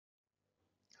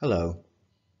Hello,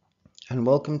 and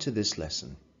welcome to this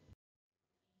lesson,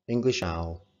 English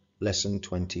Owl, Lesson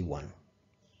 21.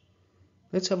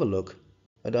 Let's have a look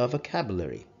at our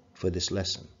vocabulary for this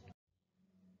lesson.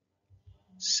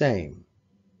 Same,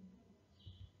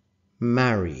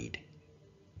 married,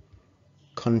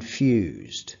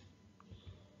 confused,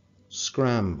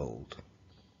 scrambled,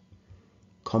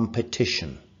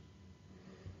 competition,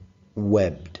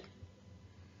 webbed,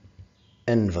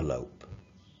 envelope,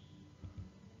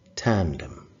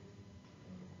 tandem.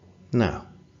 Now,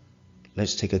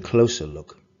 let's take a closer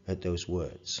look at those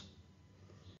words.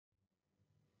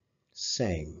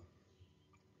 Same,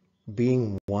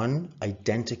 being one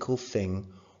identical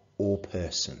thing or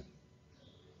person.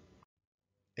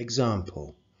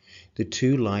 Example, the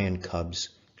two lion cubs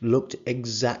looked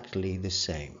exactly the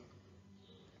same.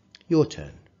 Your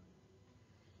turn.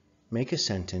 Make a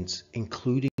sentence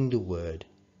including the word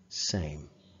same.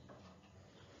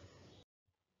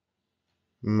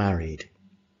 Married,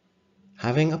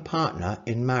 having a partner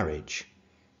in marriage,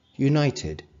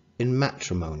 united in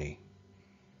matrimony.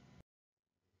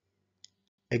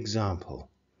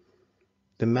 Example,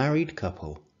 the married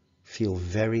couple feel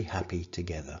very happy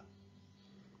together.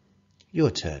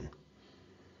 Your turn.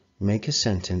 Make a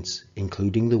sentence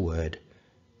including the word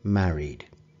married.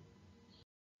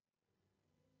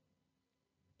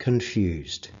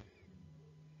 Confused,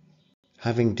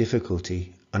 having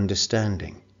difficulty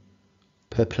understanding,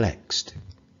 perplexed,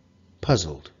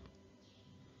 puzzled.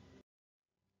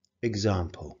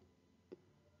 Example,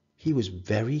 he was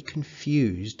very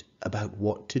confused about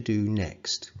what to do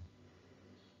next.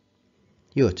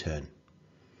 Your turn.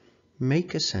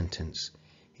 Make a sentence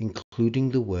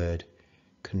including the word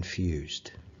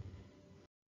confused.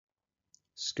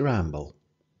 Scramble,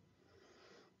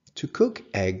 to cook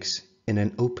eggs in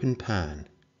an open pan,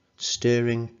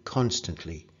 stirring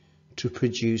constantly to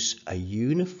produce a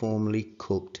uniformly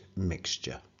cooked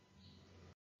mixture.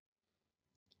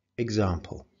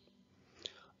 Example,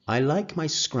 I like my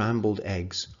scrambled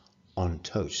eggs on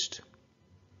toast.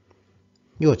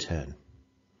 Your turn.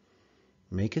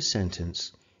 Make a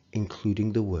sentence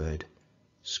including the word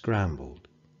scrambled.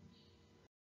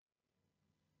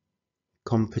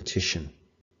 Competition,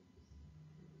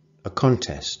 a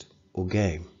contest or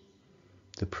game,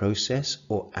 the process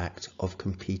or act of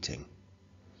competing.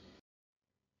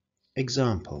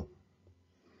 Example,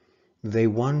 they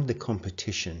won the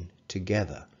competition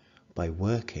together by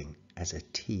working as a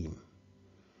team.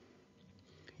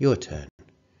 Your turn.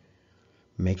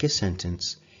 Make a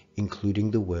sentence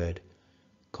including the word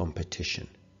competition.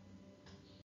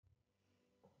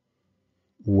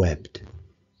 Webbed,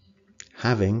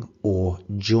 having or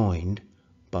joined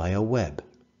by a web.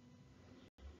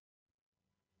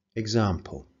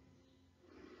 Example,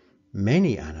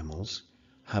 many animals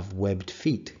have webbed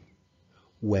feet,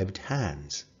 webbed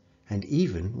hands, and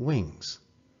even wings.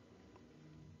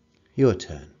 Your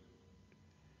turn.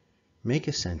 Make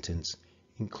a sentence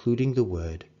including the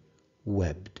word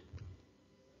webbed.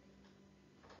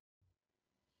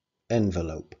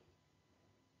 Envelope,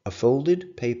 a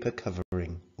folded paper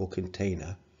covering or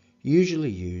container usually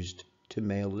used to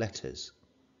mail letters.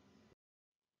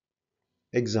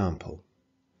 Example,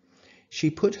 she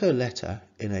put her letter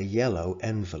in a yellow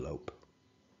envelope.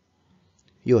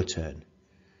 Your turn.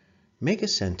 Make a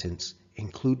sentence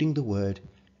including the word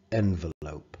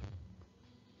envelope.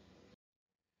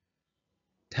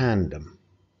 Tandem,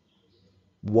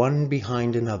 one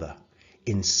behind another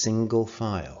in single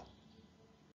file.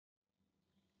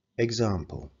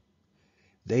 Example,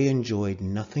 they enjoyed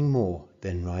nothing more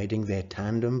than riding their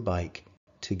tandem bike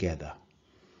together.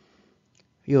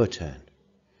 Your turn.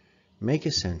 Make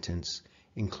a sentence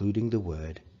including the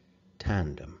word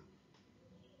tandem.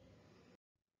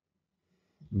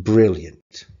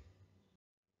 Brilliant.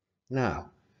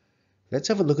 Now, let's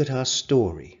have a look at our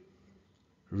story.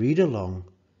 Read along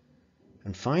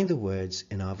and find the words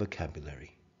in our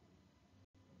vocabulary.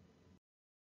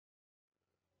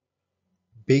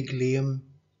 Big Liam,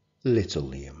 Little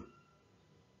Liam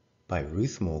by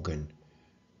Ruth Morgan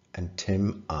and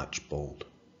Tim Archbold.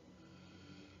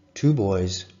 Two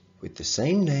boys with the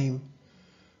same name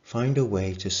find a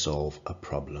way to solve a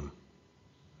problem.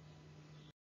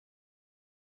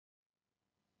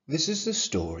 This is the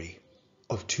story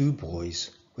of two boys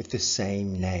with the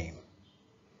same name.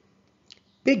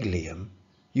 Big Liam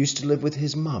used to live with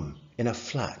his mum in a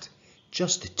flat,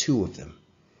 just the two of them.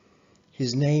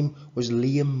 His name was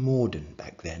Liam Morden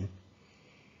back then.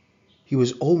 He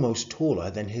was almost taller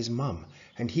than his mum,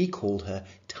 and he called her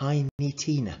Tiny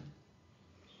Tina.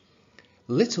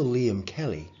 Little Liam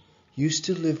Kelly used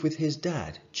to live with his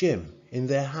dad, Jim, in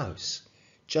their house,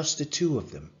 just the two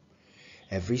of them.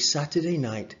 Every Saturday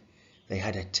night they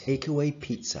had a takeaway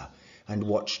pizza and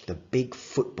watched the big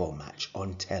football match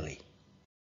on telly.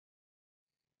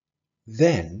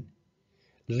 Then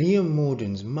Liam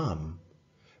Morden's mum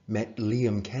met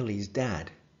Liam Kelly's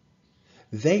dad.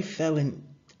 They fell in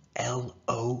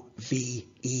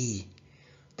L-O-V-E.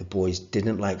 The boys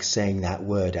didn't like saying that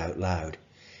word out loud.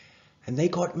 And they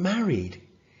got married.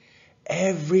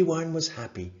 Everyone was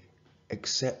happy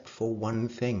except for one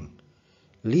thing.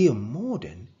 Liam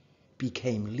Morden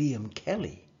became Liam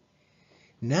Kelly.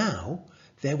 Now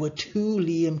there were two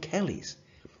Liam Kellys,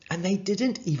 and they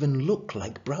didn't even look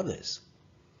like brothers.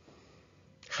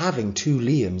 Having two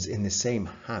Liams in the same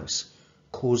house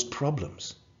caused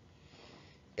problems.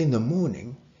 In the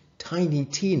morning, Tiny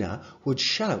Tina would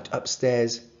shout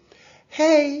upstairs,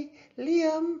 "Hey,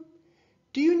 Liam,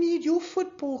 do you need your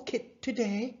football kit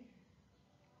today?"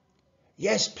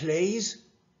 "Yes, please,"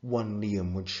 one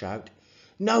Liam would shout.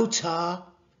 "No, Ta,"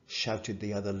 shouted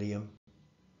the other Liam.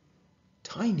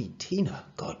 Tiny Tina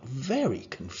got very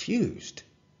confused.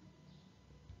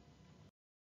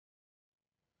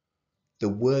 The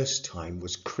worst time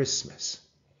was Christmas.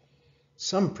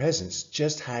 Some presents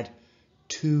just had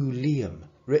 "To Liam"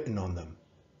 written on them.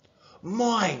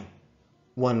 "Mine,"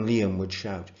 one Liam would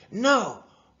shout. "No,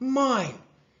 mine,"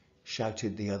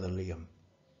 shouted the other Liam.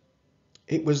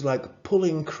 It was like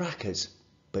pulling crackers,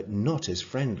 but not as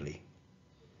friendly.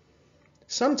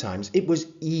 Sometimes it was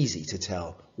easy to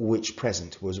tell which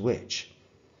present was which.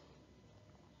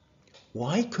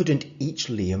 Why couldn't each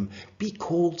Liam be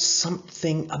called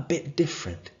something a bit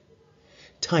different?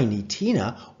 Tiny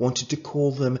Tina wanted to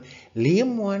call them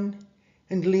Liam 1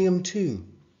 and Liam 2,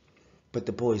 but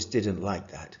the boys didn't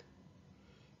like that.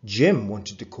 Jim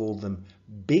wanted to call them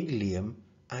Big Liam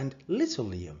and Little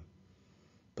Liam,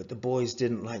 but the boys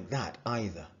didn't like that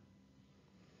either.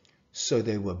 So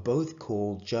they were both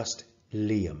called just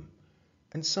Liam,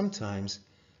 and sometimes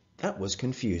that was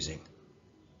confusing.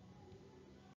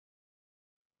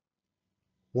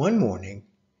 One morning,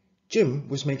 Jim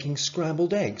was making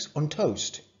scrambled eggs on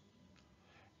toast.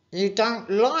 "You don't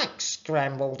like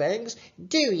scrambled eggs,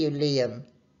 do you, Liam?"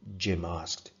 Jim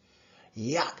asked.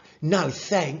 "Yuck, no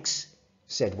thanks,"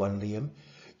 said one Liam.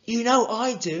 "You know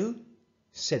I do,"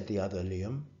 said the other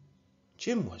Liam.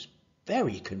 Jim was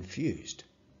very confused.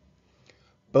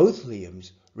 Both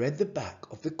Liams read the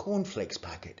back of the cornflakes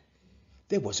packet.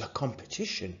 There was a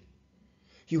competition.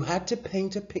 You had to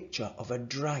paint a picture of a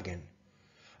dragon,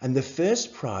 and the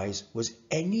first prize was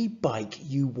any bike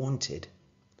you wanted.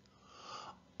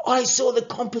 "I saw the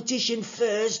competition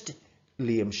first,"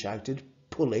 Liam shouted,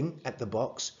 pulling at the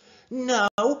box. "No,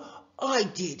 I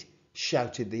did,"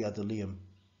 shouted the other Liam.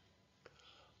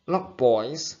 "Look,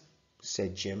 boys,"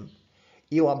 said Jim,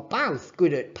 "you are both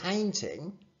good at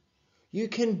painting. You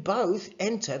can both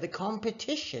enter the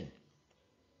competition."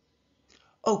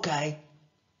 "Okay,"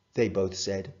 they both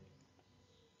said.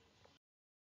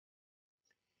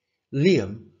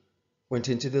 Liam went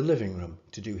into the living room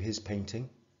to do his painting.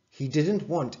 He didn't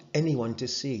want anyone to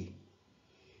see.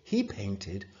 He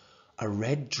painted a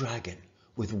red dragon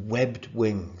with webbed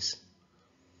wings.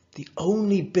 The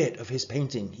only bit of his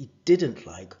painting he didn't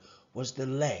like was the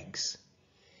legs.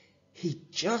 He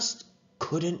just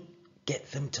couldn't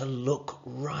get them to look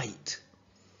right.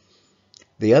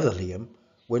 The other Liam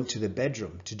went to the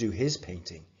bedroom to do his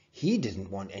painting. He didn't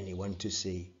want anyone to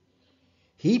see.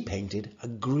 He painted a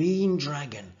green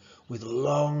dragon with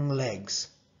long legs.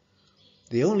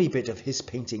 The only bit of his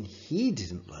painting he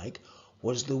didn't like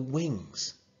was the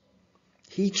wings.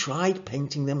 He tried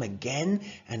painting them again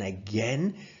and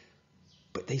again,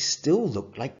 but they still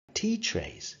looked like tea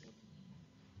trays.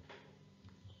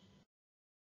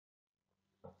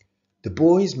 The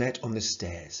boys met on the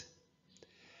stairs.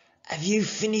 "Have you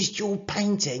finished your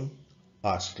painting?"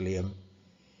 asked Liam.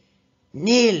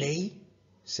 "Nearly,"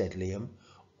 said Liam.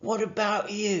 "What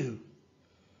about you?"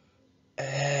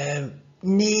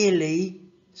 Nearly,"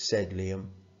 said Liam.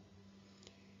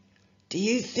 "Do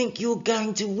you think you're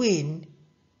going to win?"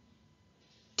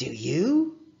 "Do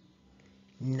you?"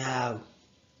 "No."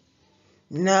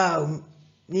 "No,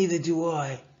 neither do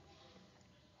I."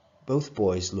 Both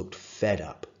boys looked fed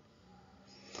up.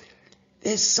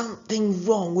 "There's something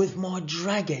wrong with my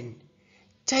dragon.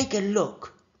 Take a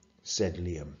look," said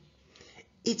Liam.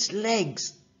 "Its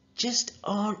legs just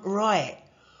aren't right.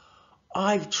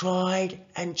 I've tried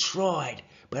and tried,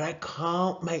 but I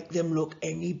can't make them look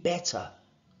any better."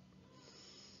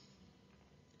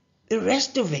 "The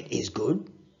rest of it is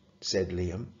good," said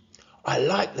Liam. "I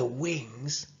like the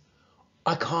wings.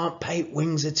 I can't paint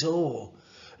wings at all.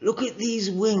 Look at these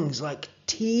wings like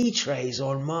tea trays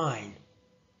on mine."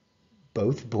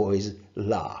 Both boys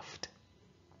laughed.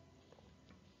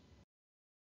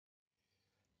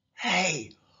 Hey,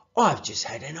 I've just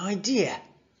had an idea,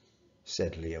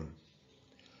 said Liam.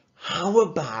 How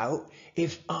about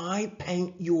if I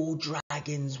paint your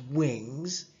dragon's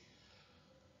wings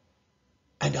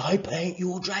and I paint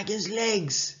your dragon's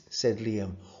legs, said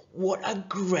Liam. What a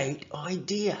great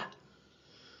idea.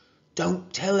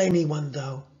 Don't tell anyone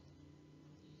though.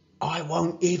 I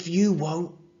won't if you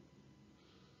won't.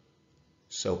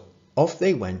 So off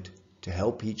they went to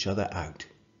help each other out.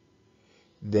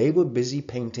 They were busy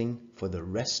painting for the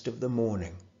rest of the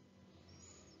morning.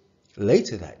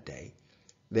 Later that day,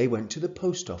 they went to the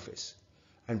post office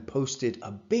and posted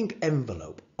a big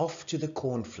envelope off to the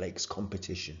cornflakes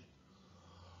competition.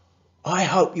 I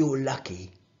hope you're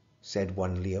lucky, said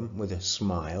one Liam with a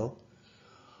smile.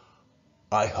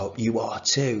 I hope you are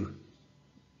too,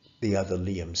 the other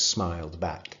Liam smiled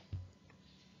back.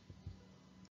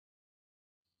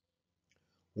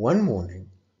 One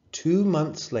morning, 2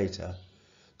 months later,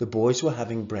 the boys were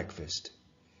having breakfast.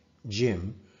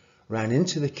 Jim ran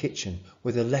into the kitchen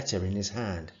with a letter in his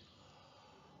hand.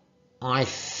 I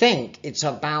think it's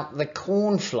about the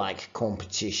cornflake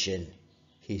competition,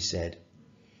 he said.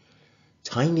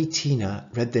 Tiny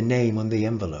Tina read the name on the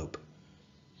envelope.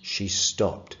 She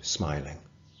stopped smiling.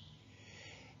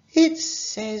 It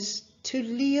says to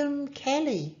Liam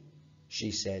Kelly, she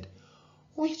said.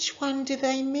 Which one do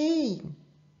they mean?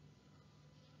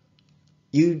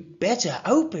 You'd better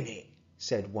open it,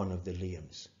 said one of the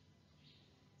Liams.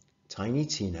 Tiny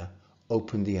Tina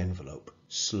opened the envelope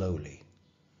slowly.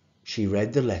 She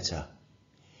read the letter.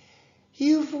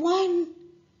 You've won,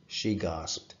 she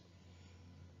gasped.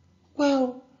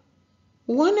 Well,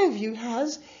 one of you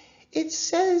has. It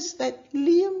says that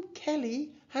Liam Kelly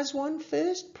has won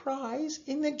first prize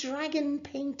in the dragon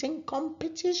painting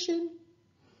competition.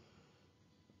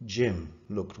 Jim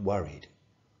looked worried.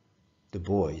 The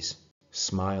boys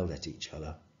smiled at each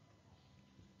other.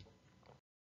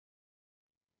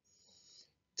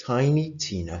 Tiny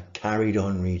Tina carried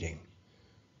on reading.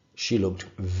 She looked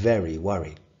very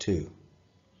worried too.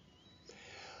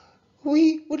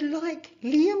 We would like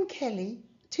Liam Kelly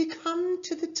to come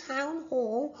to the town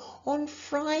hall on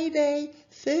Friday,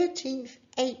 13th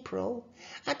April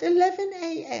at 11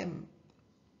 a.m.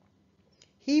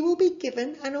 He will be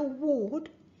given an award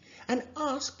and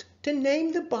asked to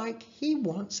name the bike he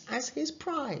wants as his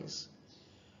prize.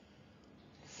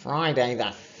 Friday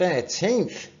the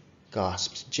 13th,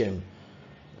 gasped Jim.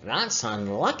 That's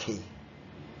unlucky.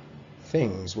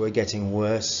 Things were getting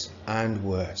worse and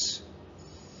worse.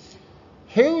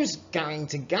 Who's going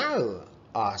to go?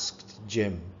 Asked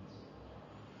Jim.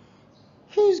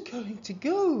 Who's going to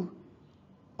go?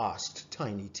 Asked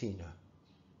Tiny Tina.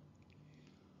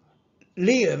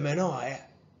 Liam and I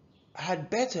had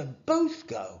better both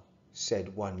go,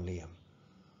 said one Liam.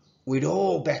 We'd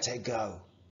all better go,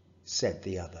 said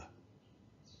the other.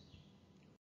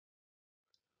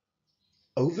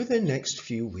 Over the next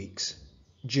few weeks,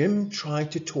 Jim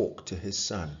tried to talk to his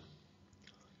son.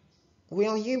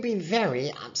 Will you be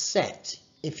very upset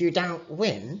if you don't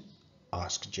win?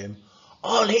 Asked Jim.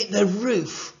 I'll hit the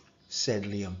roof, said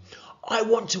Liam. I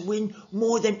want to win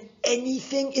more than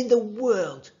anything in the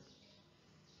world.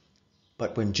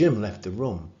 But when Jim left the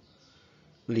room,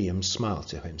 Liam smiled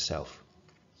to himself.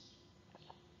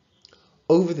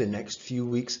 Over the next few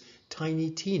weeks, Tiny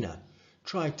Tina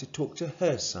tried to talk to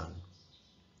her son.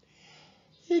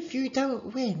 If you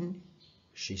don't win,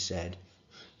 she said.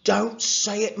 Don't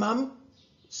say it, Mum,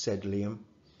 said Liam.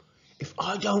 If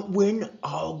I don't win,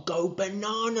 I'll go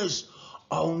bananas.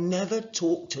 I'll never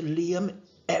talk to Liam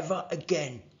ever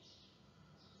again.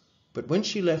 But when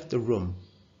she left the room,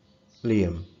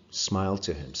 Liam smiled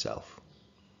to himself.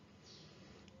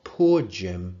 Poor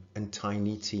Jim and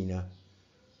Tiny Tina.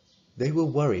 They were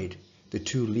worried the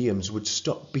two Liams would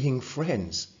stop being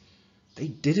friends. They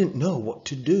didn't know what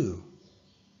to do.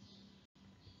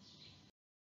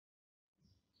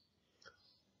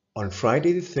 On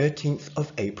Friday the 13th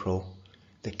of April,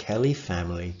 the Kelly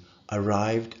family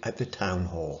arrived at the town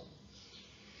hall.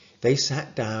 They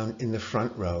sat down in the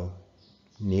front row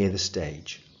near the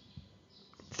stage.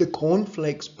 The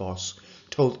Cornflakes boss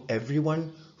told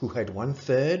everyone who had won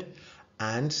third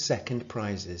and second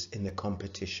prizes in the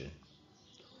competition.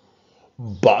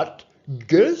 But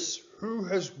guess who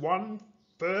has won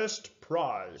first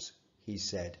prize? He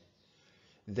said.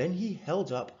 Then he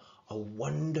held up a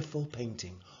wonderful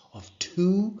painting of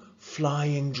 2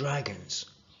 flying dragons,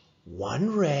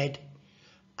 one red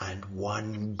and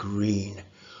one green,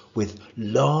 with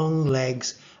long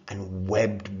legs and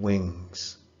webbed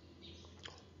wings.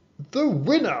 The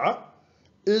winner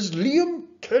is Liam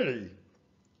Kelly,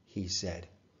 he said.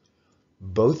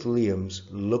 Both Liams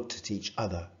looked at each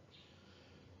other.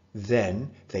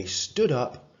 Then they stood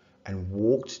up and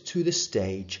walked to the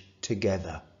stage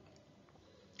together.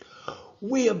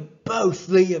 "We're both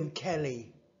Liam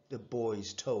Kelly," the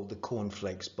boys told the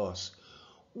Cornflakes boss.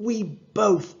 "We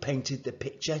both painted the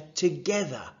picture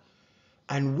together,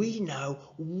 and we know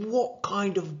what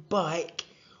kind of bike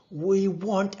we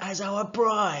want as our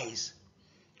prize."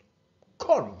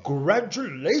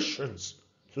 "Congratulations,"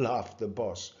 laughed the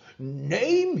boss.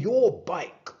 "Name your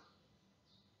bike."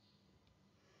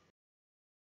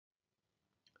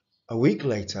 A week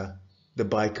later, the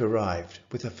bike arrived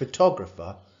with a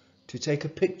photographer to take a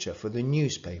picture for the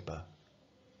newspaper.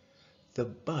 The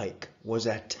bike was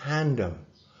a tandem,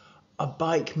 a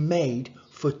bike made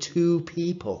for two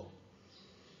people.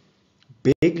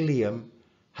 Big Liam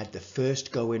had the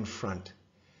first go in front,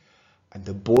 and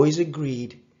the boys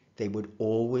agreed they would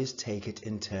always take it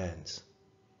in turns.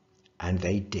 And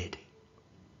they did.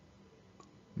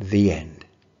 The end.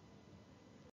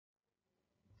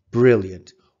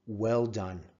 Brilliant. Well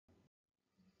done.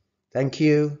 Thank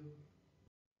you.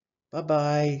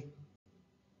 Bye-bye.